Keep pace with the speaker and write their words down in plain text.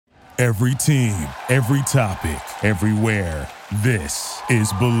Every team, every topic, everywhere. This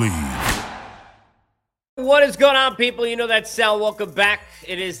is Believe. What is going on, people? You know that Sal. Welcome back.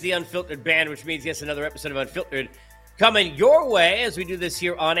 It is the Unfiltered Band, which means, yes, another episode of Unfiltered coming your way as we do this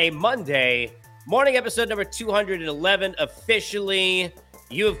here on a Monday morning, episode number 211 officially.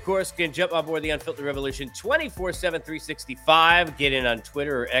 You, of course, can jump on board the Unfiltered Revolution 24/7, 365. Get in on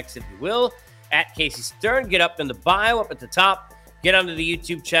Twitter or X, if you will, at Casey Stern. Get up in the bio, up at the top. Get onto the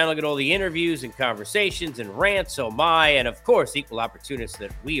YouTube channel, get all the interviews and conversations and rants, oh my, and of course, equal opportunists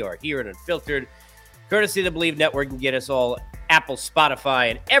that we are here at Unfiltered. Courtesy of the Believe Network, and get us all Apple,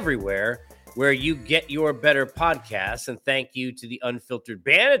 Spotify, and everywhere where you get your better podcasts. And thank you to the Unfiltered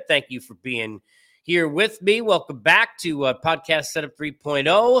Band. And thank you for being here with me. Welcome back to Podcast Setup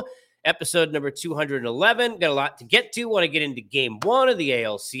 3.0, episode number 211. Got a lot to get to. Want to get into game one of the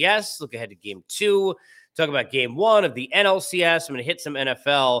Alcs. Look ahead to game two. Talk about game one of the Nlcs. I'm going to hit some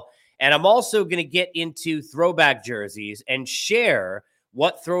NFL. And I'm also going to get into throwback jerseys and share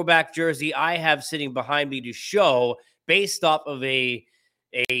what throwback jersey I have sitting behind me to show based off of a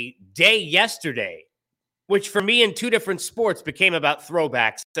day yesterday, which for me in two different sports became about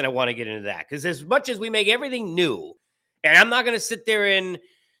throwbacks. And I want to get into that because as much as we make everything new, and I'm not going to sit there and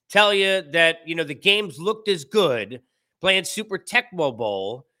tell you that, you know, the games looked as good playing Super Tecmo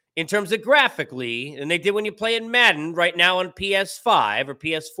Bowl in terms of graphically, and they did when you play in Madden right now on PS5 or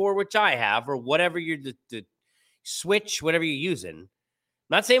PS4, which I have, or whatever you're the Switch, whatever you're using. I'm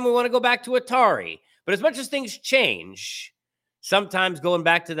not saying we want to go back to Atari, but as much as things change, sometimes going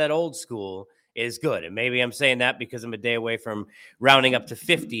back to that old school is good. And maybe I'm saying that because I'm a day away from rounding up to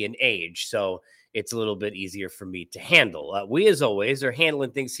 50 in age, so it's a little bit easier for me to handle. We, as always, are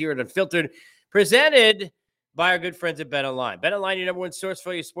handling things here at Unfiltered, presented by our good friends at BetOnline. BetOnline, your number one source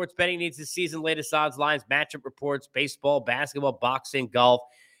for your sports betting needs this season. Latest odds, lines, matchup reports, baseball, basketball, boxing, golf,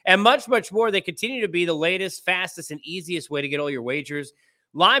 and much, much more. They continue to be the latest, fastest, and easiest way to get all your wagers.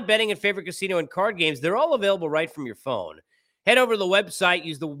 Live betting and favorite casino and card games, they're all available right from your phone. Head over to the website,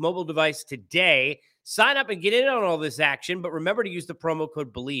 use the mobile device today, sign up and get in on all this action, but remember to use the promo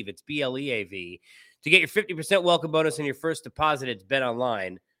code BELIEVE, it's BLEAV, to get your 50% welcome bonus on your first deposit. It's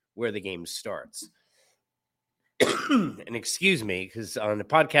BetOnline, where the game starts. And excuse me, because on the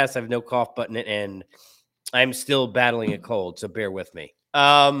podcast, I have no cough button, and I'm still battling a cold, so bear with me.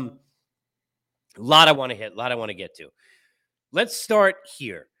 A lot I want to hit, a lot I want to get to. Let's start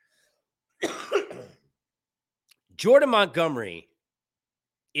here. Jordan Montgomery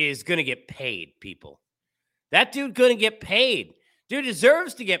is going to get paid, people. That dude going to get paid. Dude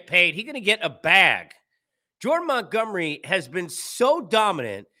deserves to get paid. He's going to get a bag. Jordan Montgomery has been so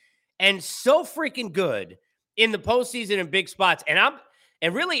dominant and so freaking good in the postseason in big spots.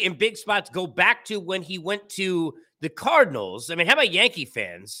 And really in big spots go back to when he went to the Cardinals. I mean, how about Yankee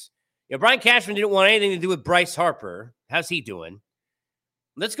fans? You know, Brian Cashman didn't want anything to do with Bryce Harper. How's he doing?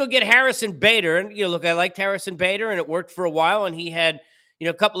 Let's go get Harrison Bader. And, you know, look, I liked Harrison Bader, and it worked for a while, and he had, you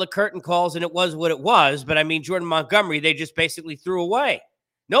know, a couple of curtain calls, and it was what it was. But, I mean, Jordan Montgomery, they just basically threw away.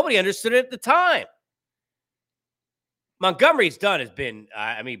 Nobody understood it at the time. Montgomery's done has been,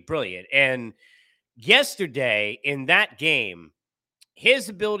 brilliant. And yesterday in that game, his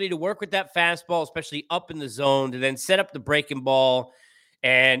ability to work with that fastball, especially up in the zone, to then set up the breaking ball.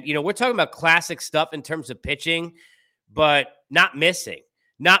 And, you know, we're talking about classic stuff in terms of pitching, but not missing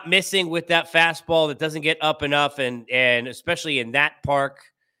with that fastball that doesn't get up enough. And especially in that park,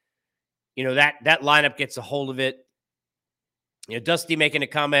 you know, that lineup gets a hold of it. You know, Dusty making a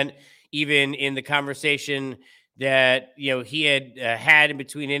comment even in the conversation that, you know, he had in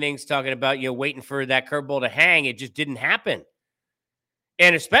between innings talking about, you know, waiting for that curveball to hang. It just didn't happen.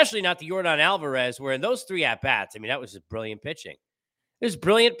 And especially not the Yordan Alvarez, where in those three at-bats, I mean, that was just brilliant pitching. It was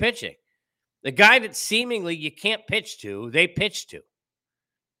brilliant pitching. The guy that seemingly you can't pitch to, they pitch to.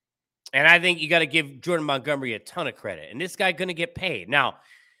 And I think you got to give Jordan Montgomery a ton of credit. And this guy going to get paid. Now,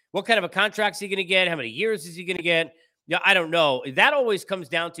 what kind of a contract is he going to get? How many years is he going to get? Yeah, I don't know. That always comes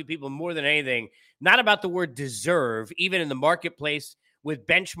down to people more than anything, not about the word deserve, even in the marketplace with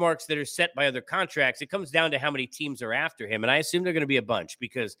benchmarks that are set by other contracts. It comes down to how many teams are after him. And I assume they're going to be a bunch,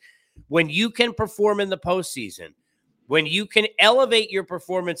 because when you can perform in the postseason, when you can elevate your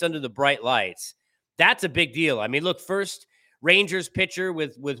performance under the bright lights, that's a big deal. I mean, look, first Rangers pitcher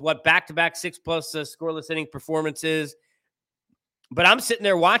with what back-to-back 6+ scoreless inning performances. But I'm sitting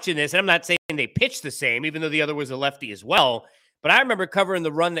there watching this, and I'm not saying they pitched the same, even though the other was a lefty as well. But I remember covering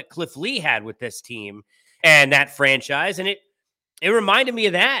the run that Cliff Lee had with this team and that franchise, and it reminded me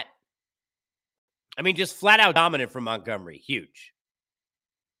of that. I mean, just flat-out dominant from Montgomery. Huge.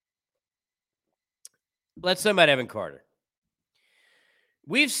 Let's talk about Evan Carter.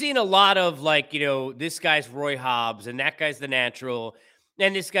 We've seen a lot of this guy's Roy Hobbs and that guy's the natural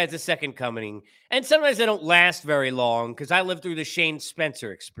and this guy's the second coming. And sometimes they don't last very long because I lived through the Shane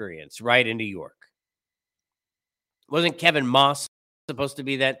Spencer experience right in New York. Wasn't Kevin Moss supposed to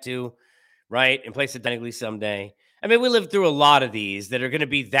be that too, right? In place of technically someday. I mean, we lived through a lot of these that are going to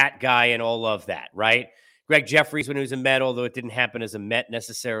be that guy and all of that, right? Greg Jeffries when he was a Met, although it didn't happen as a Met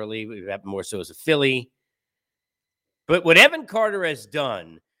necessarily. It happened more so as a Philly. But what Evan Carter has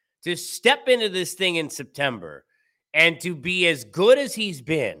done to step into this thing in September and to be as good as he's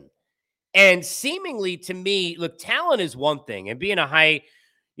been, and seemingly to me, look, talent is one thing, and being a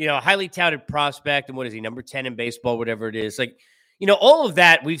highly touted prospect, and what is he, number 10 in baseball, whatever it is, all of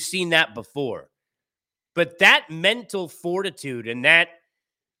that, we've seen that before. But that mental fortitude and that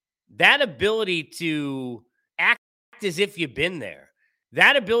ability to act as if you've been there,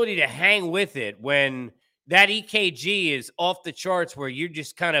 that ability to hang with it when that EKG is off the charts where you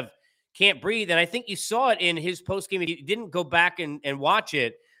just kind of can't breathe. And I think you saw it in his postgame. He didn't go back and watch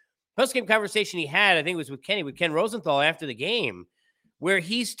it. Postgame conversation he had, I think it was with Ken Rosenthal after the game, where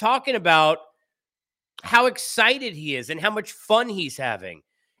he's talking about how excited he is and how much fun he's having.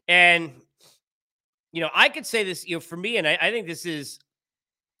 And, I could say this, for me, and I think this is,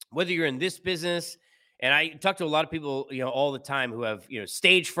 whether you're in this business, and I talk to a lot of people, all the time who have,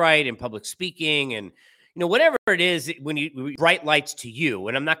 stage fright and public speaking and, whatever it is, when bright lights to you,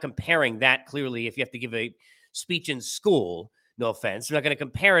 and I'm not comparing that clearly if you have to give a speech in school, no offense. I'm not going to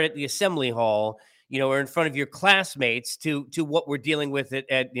compare it at the assembly hall, or in front of your classmates to what we're dealing with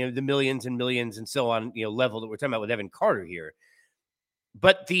at the millions and millions and so on, level that we're talking about with Evan Carter here.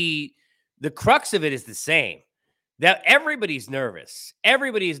 But the crux of it is the same. That everybody's nervous.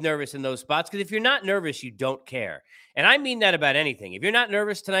 Everybody's nervous in those spots because if you're not nervous, you don't care. And I mean that about anything. If you're not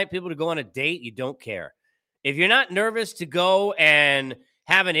nervous tonight, people to go on a date, you don't care. If you're not nervous to go and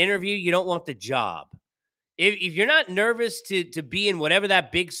have an interview, you don't want the job. If you're not nervous to be in whatever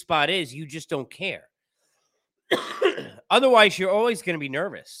that big spot is, you just don't care. Otherwise, you're always going to be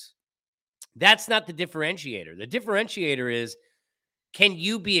nervous. That's not the differentiator. The differentiator is, can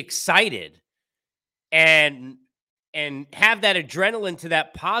you be excited and have that adrenaline to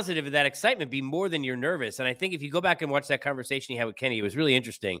that positive of that excitement be more than you're nervous? And I think if you go back and watch that conversation you had with Kenny, it was really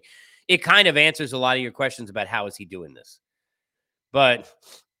interesting. It kind of answers a lot of your questions about how is he doing this. But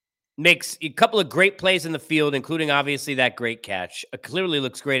makes a couple of great plays in the field, including obviously that great catch. Clearly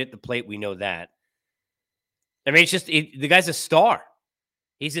looks great at the plate. We know that. I mean, the guy's a star.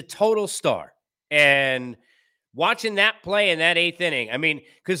 He's a total star. And watching that play in that eighth inning, I mean,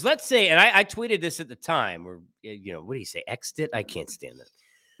 because let's say, and I tweeted this at the time, or, what do you say, X'd it? I can't stand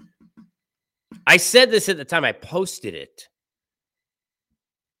it. I said this at the time. I posted it.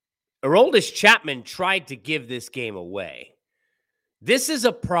 Aroldis Chapman tried to give this game away. This is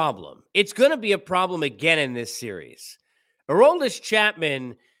a problem. It's going to be a problem again in this series. Aroldis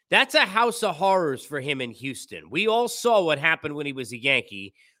Chapman, that's a house of horrors for him in Houston. We all saw what happened when he was a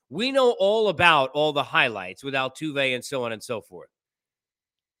Yankee. We know all about all the highlights with Altuve and so on and so forth.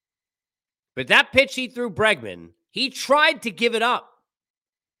 But that pitch he threw Bregman, he tried to give it up.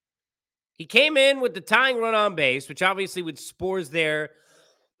 He came in with the tying run on base, which obviously with Spores there,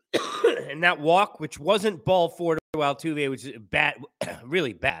 and that walk, which wasn't ball four to Altuve, which is bad,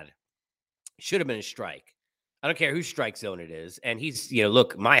 really bad. Should have been a strike. I don't care whose strike zone it is. And he's,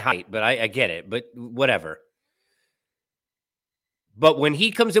 look, my height, but I get it, but whatever. But when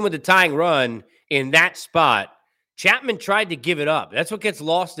he comes in with the tying run in that spot, Chapman tried to give it up. That's what gets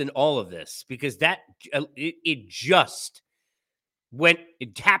lost in all of this because it just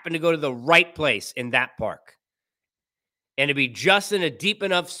it happened to go to the right place in that park. And to be just in a deep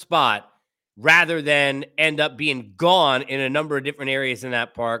enough spot rather than end up being gone in a number of different areas in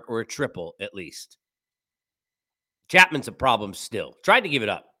that park or a triple at least. Chapman's a problem still. Tried to give it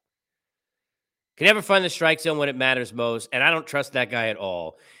up. Can never find the strike zone when it matters most, and I don't trust that guy at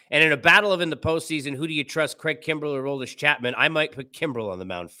all. And in a battle of in the postseason, who do you trust, Craig Kimbrell or Aroldis Chapman? I might put Kimbrell on the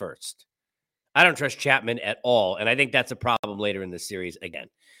mound first. I don't trust Chapman at all, and I think that's a problem later in the series again.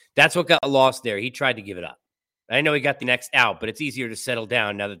 That's what got lost there. He tried to give it up. I know he got the next out, but it's easier to settle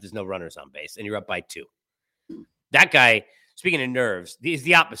down now that there's no runners on base, and you're up by 2. That guy, speaking of nerves, is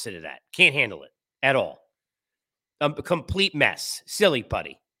the opposite of that. Can't handle it at all. A complete mess. Silly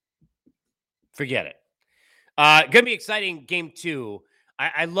putty. Forget it. Going to be exciting game 2.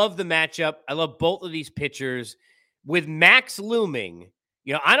 I love the matchup. I love both of these pitchers. With Max looming,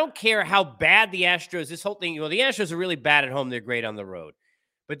 I don't care how bad the Astros, this whole thing, the Astros are really bad at home. They're great on the road.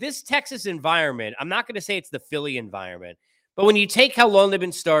 But this Texas environment, I'm not going to say it's the Philly environment, but when you take how long they've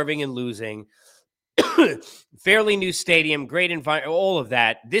been starving and losing, Fairly new stadium, great environment, all of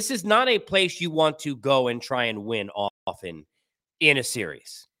that. This is not a place you want to go and try and win often in a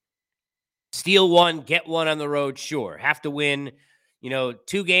series. Steal one, get one on the road, sure. Have to win,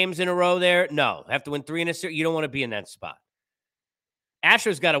 2 games in a row there? No. Have to win 3 in a series? You don't want to be in that spot.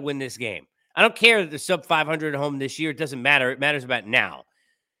 Astros got to win this game. I don't care that they're sub 500 at home this year. It doesn't matter. It matters about now.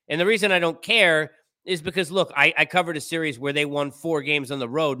 And the reason I don't care is because, look, I covered a series where they won 4 games on the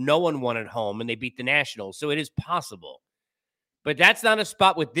road. No one won at home, and they beat the Nationals. So it is possible. But that's not a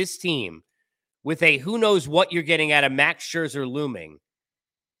spot with this team with a who knows what you're getting out of Max Scherzer looming.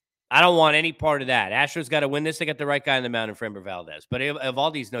 I don't want any part of that. Astros got to win this. They got the right guy on the mound in Framber Valdez. But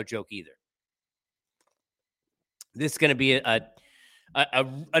Evaldi's no joke either. This is going to be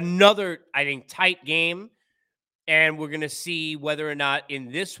another, I think, tight game. And we're going to see whether or not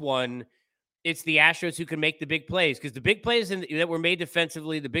in this one, it's the Astros who can make the big plays. Because the big plays that were made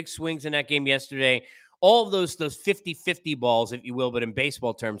defensively, the big swings in that game yesterday, all of those 50-50 balls, if you will, but in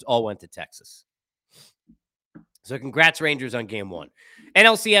baseball terms, all went to Texas. So congrats, Rangers, on game 1.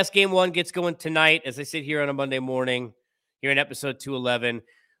 NLCS game 1 gets going tonight as I sit here on a Monday morning here in episode 211.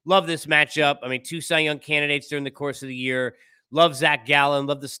 Love this matchup. I mean, 2 Cy Young candidates during the course of the year. Love Zach Gallen.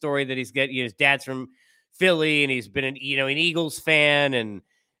 Love the story that he's getting. His dad's from Philly, and he's been an Eagles fan, and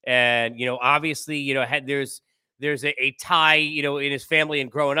obviously, there's a tie, in his family and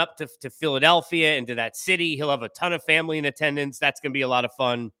growing up to Philadelphia and to that city. He'll have a ton of family in attendance. That's going to be a lot of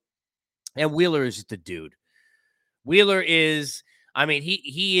fun. And Wheeler is just a dude. Wheeler is,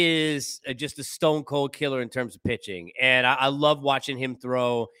 he is just a stone cold killer in terms of pitching. And I love watching him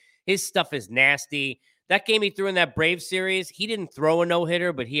throw. His stuff is nasty. That game he threw in that Braves series, he didn't throw a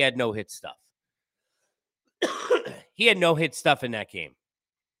no-hitter, but he had no-hit stuff. He had no-hit stuff in that game.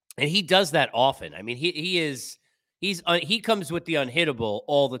 And he does that often. I mean, he comes with the unhittable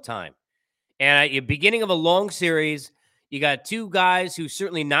all the time. And at the beginning of a long series, you got 2 guys who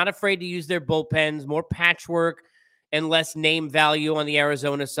certainly not afraid to use their bullpens, more patchwork and less name value on the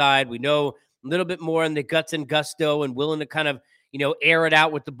Arizona side. We know a little bit more on the guts and gusto and willing to kind of, air it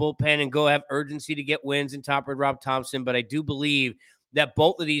out with the bullpen and go have urgency to get wins in Topper Rob Thompson. But I do believe that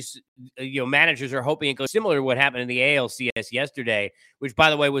both of these, managers are hoping it goes similar to what happened in the ALCS yesterday, which, by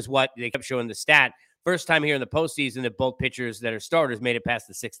the way, was what they kept showing the stat. First time here in the postseason that both pitchers that are starters made it past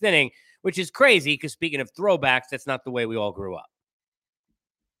the 6th inning, which is crazy because speaking of throwbacks, that's not the way we all grew up.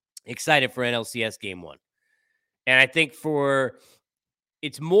 Excited for NLCS game 1. And I think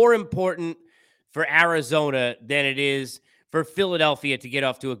it's more important for Arizona than it is for Philadelphia to get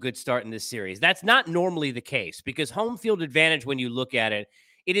off to a good start in this series. That's not normally the case because home field advantage, when you look at it,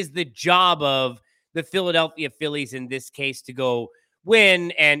 it is the job of the Philadelphia Phillies in this case to go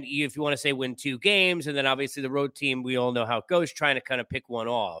win. And if you want to say win 2 games, and then obviously the road team, we all know how it goes, trying to kind of pick one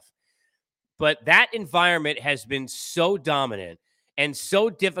off. But that environment has been so dominant and so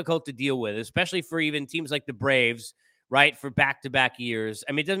difficult to deal with, especially for even teams like the Braves, right, for back-to-back years.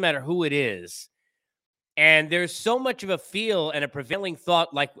 I mean, it doesn't matter who it is. And there's so much of a feel and a prevailing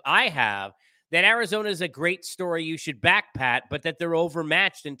thought like I have that Arizona is a great story you should back, Pat, but that they're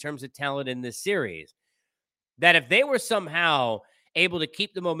overmatched in terms of talent in this series. That if they were somehow able to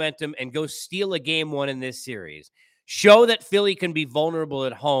keep the momentum and go steal a game 1 in this series, show that Philly can be vulnerable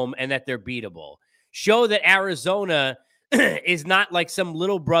at home and that they're beatable, show that Arizona is not like some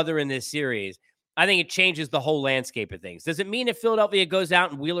little brother in this series, I think it changes the whole landscape of things. Does it mean if Philadelphia goes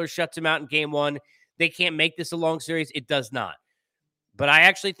out and Wheeler shuts him out in game 1, they can't make this a long series? It does not. But I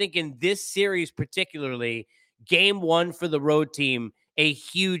actually think in this series particularly, game 1 for the road team, a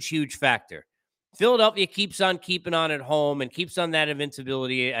huge, huge factor. Philadelphia keeps on keeping on at home and keeps on that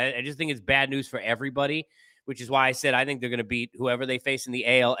invincibility. I just think it's bad news for everybody, which is why I said I think they're going to beat whoever they face in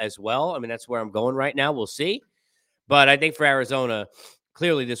the AL as well. I mean, that's where I'm going right now. We'll see. But I think for Arizona,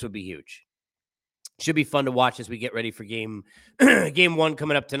 clearly this would be huge. Should be fun to watch as we get ready for game 1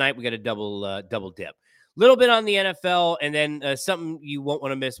 coming up tonight. We got a double dip. Little bit on the NFL, and then something you won't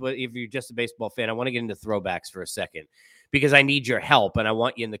want to miss if you're just a baseball fan. I want to get into throwbacks for a second because I need your help, and I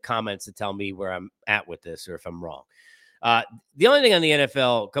want you in the comments to tell me where I'm at with this or if I'm wrong. The only thing on the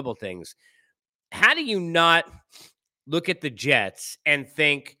NFL, a couple of things. How do you not look at the Jets and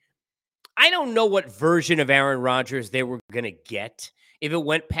think, I don't know what version of Aaron Rodgers they were going to get if it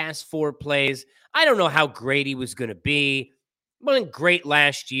went past 4 plays. I don't know how great he was going to be. He wasn't great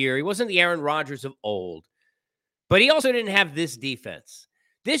last year. He wasn't the Aaron Rodgers of old. But he also didn't have this defense.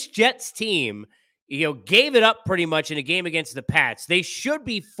 This Jets team, gave it up pretty much in a game against the Pats. They should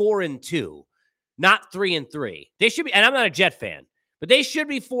be 4-2, not 3-3. They should be, and I'm not a Jet fan, but they should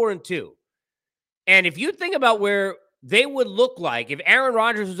be 4-2. And if you think about where they would look like if Aaron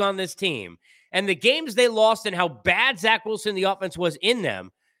Rodgers was on this team, and the games they lost and how bad Zach Wilson, the offense was in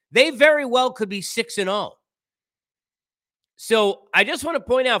them, they very well could be 6-0. So I just want to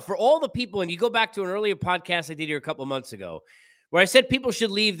point out for all the people, and you go back to an earlier podcast I did here a couple of months ago, where I said people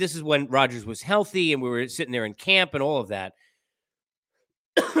should leave. This is when Rodgers was healthy and we were sitting there in camp and all of that.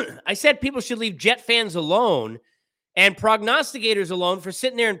 I said people should leave Jet fans alone and prognosticators alone for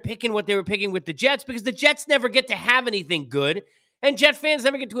sitting there and picking what they were picking with the Jets, because the Jets never get to have anything good, and Jet fans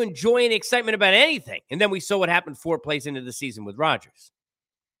never get to enjoy any excitement about anything. And then we saw what happened 4 plays into the season with Rodgers.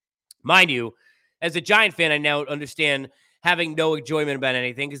 Mind you, as a Giant fan, I now understand having no enjoyment about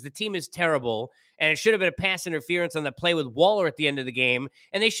anything because the team is terrible, and it should have been a pass interference on the play with Waller at the end of the game,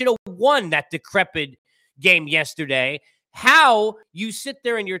 and they should have won that decrepit game yesterday. How you sit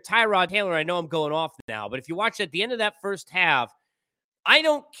there and you're Tyrod Taylor, I know I'm going off now, but if you watch at the end of that first half, I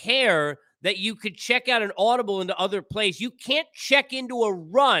don't care that you could check out an audible into other plays. You can't check into a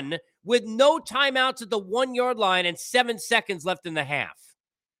run with no timeouts at the 1-yard line and 7 seconds left in the half.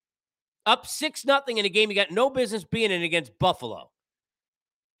 Up 6-0 in a game you got no business being in against Buffalo.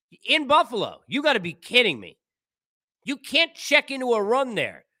 In Buffalo, you got to be kidding me. You can't check into a run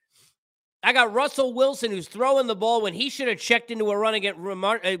there. I got Russell Wilson who's throwing the ball when he should have checked into a run against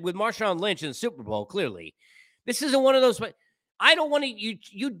with Marshawn Lynch in the Super Bowl, clearly. This isn't one of those. I don't want to.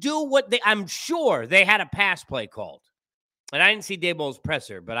 You do what they. I'm sure they had a pass play called. And I didn't see Daboll's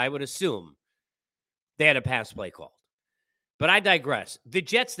presser, but I would assume they had a pass play called. But I digress. The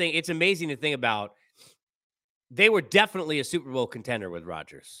Jets thing, it's amazing to think about. They were definitely a Super Bowl contender with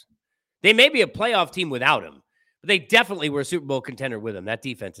Rodgers. They may be a playoff team without him, but they definitely were a Super Bowl contender with him. That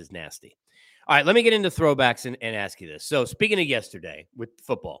defense is nasty. All right, let me get into throwbacks and ask you this. So speaking of yesterday with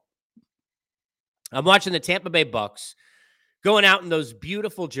football, I'm watching the Tampa Bay Bucks going out in those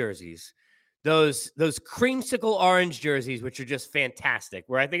beautiful jerseys, those creamsicle orange jerseys, which are just fantastic,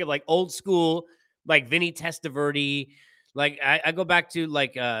 where I think of like old school, like Vinny Testaverde. Like I go back to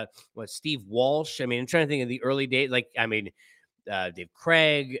like Steve Walsh. I mean, I'm trying to think of the early days. Dave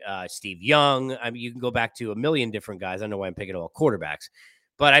Craig, Steve Young. I mean, you can go back to a million different guys. I don't know why I'm picking all quarterbacks.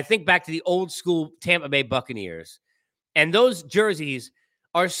 But I think back to the old school Tampa Bay Buccaneers, and those jerseys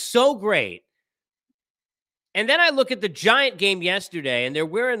are so great. And then I look at the Giant game yesterday, and they're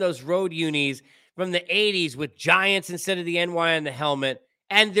wearing those road unis from the 80s with Giants instead of the NY on the helmet,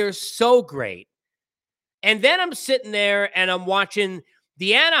 and they're so great. And then I'm sitting there, and I'm watching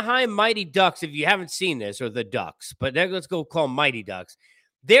the Anaheim Mighty Ducks, if you haven't seen this, or the Ducks, but let's go call them Mighty Ducks.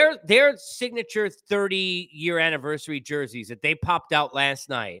 Their signature 30-year anniversary jerseys that they popped out last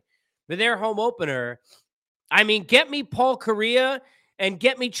night for their home opener. I mean, get me Paul Correa and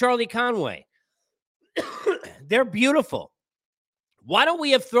get me Charlie Conway. They're beautiful. Why don't we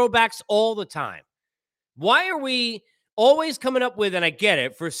have throwbacks all the time? Why are we always coming up with, and I get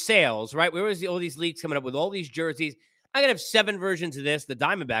it, for sales, right? We always see all these leagues coming up with all these jerseys. I could have 7 versions of this. The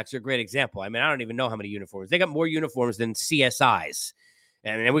Diamondbacks are a great example. I mean, I don't even know how many uniforms. They got more uniforms than CSIs.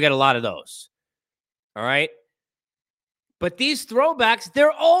 And we got a lot of those. All right. But these throwbacks,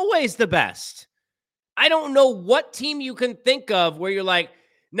 they're always the best. I don't know what team you can think of where you're like,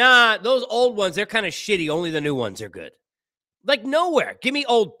 nah, those old ones, they're kind of shitty. Only the new ones are good. Like nowhere. Give me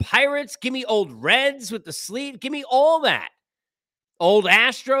old Pirates. Give me old Reds with the sleeve. Give me all that. Old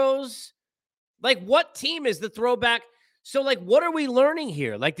Astros. Like what team is the throwback? So like, what are we learning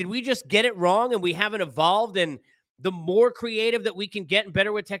here? Like, did we just get it wrong and we haven't evolved, and the more creative that we can get and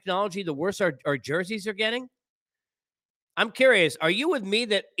better with technology, the worse our jerseys are getting? I'm curious. Are you with me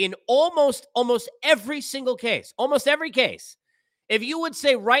that in almost every single case, almost every case, if you would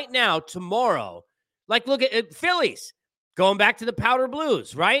say right now, tomorrow, like look at Phillies, going back to the powder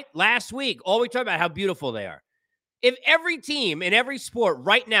blues, right? Last week, all we talked about how beautiful they are. If every team in every sport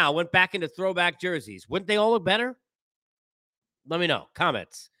right now went back into throwback jerseys, wouldn't they all look better? Let me know.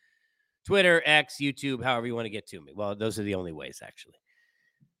 Comments. Twitter, X, YouTube, however you want to get to me. Well, those are the only ways, actually.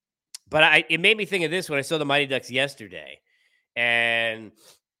 But it made me think of this when I saw the Mighty Ducks yesterday. And,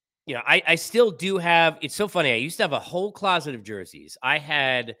 you know, I still do have, it's so funny. I used to have a whole closet of jerseys. I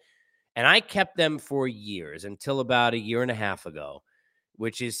kept them for years until about a year and a half ago,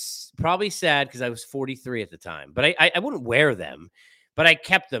 which is probably sad because I was 43 at the time. But I wouldn't wear them, but I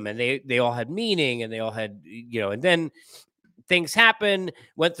kept them, and they all had meaning, and they all had, you know, and then things happened,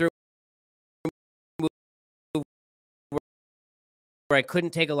 went through where I couldn't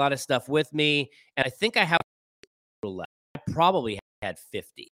take a lot of stuff with me. And I think I have left. I probably had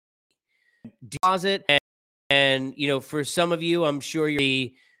 50. Deposit, and you know, for some of you, I'm sure you're,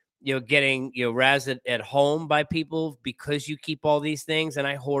 you know, getting, you know, razzed at home by people because you keep all these things. And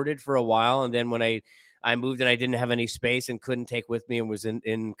I hoarded for a while. And then when I moved and I didn't have any space and couldn't take with me and was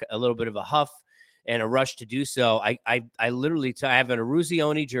in a little bit of a huff, and a rush to do so. I literally I have an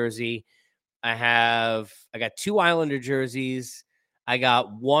Eruzione jersey. I got 2 Islander jerseys. I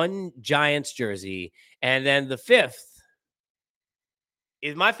got 1 Giants jersey. And then the 5th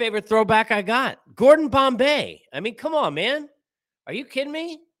is my favorite throwback I got. Gordon Bombay. I mean, come on, man. Are you kidding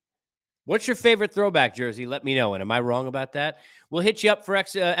me? What's your favorite throwback jersey? Let me know. And am I wrong about that? We'll hit you up for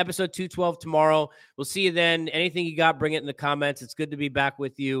episode 212 tomorrow. We'll see you then. Anything you got, bring it in the comments. It's good to be back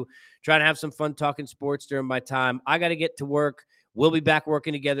with you. Trying to have some fun talking sports during my time. I got to get to work. We'll be back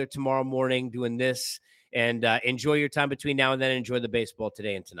working together tomorrow morning doing this. And enjoy your time between now and then. Enjoy the baseball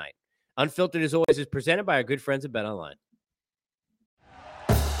today and tonight. Unfiltered, as always, is presented by our good friends at BetOnline.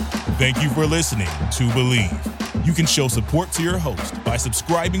 Thank you for listening to Believe. You can show support to your host by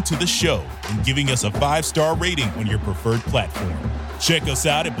subscribing to the show and giving us a 5-star rating on your preferred platform. Check us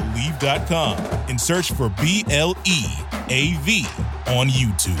out at Believe.com and search for BLEAV on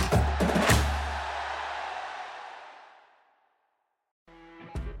YouTube.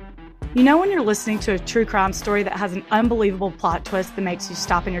 You know when you're listening to a true crime story that has an unbelievable plot twist that makes you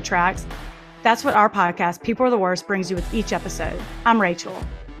stop in your tracks? That's what our podcast, People Are the Worst, brings you with each episode. I'm Rachel.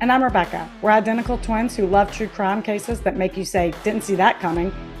 And I'm Rebecca. We're identical twins who love true crime cases that make you say, didn't see that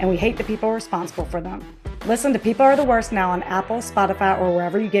coming, and we hate the people responsible for them. Listen to People Are the Worst now on Apple, Spotify, or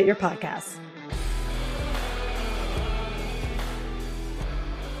wherever you get your podcasts.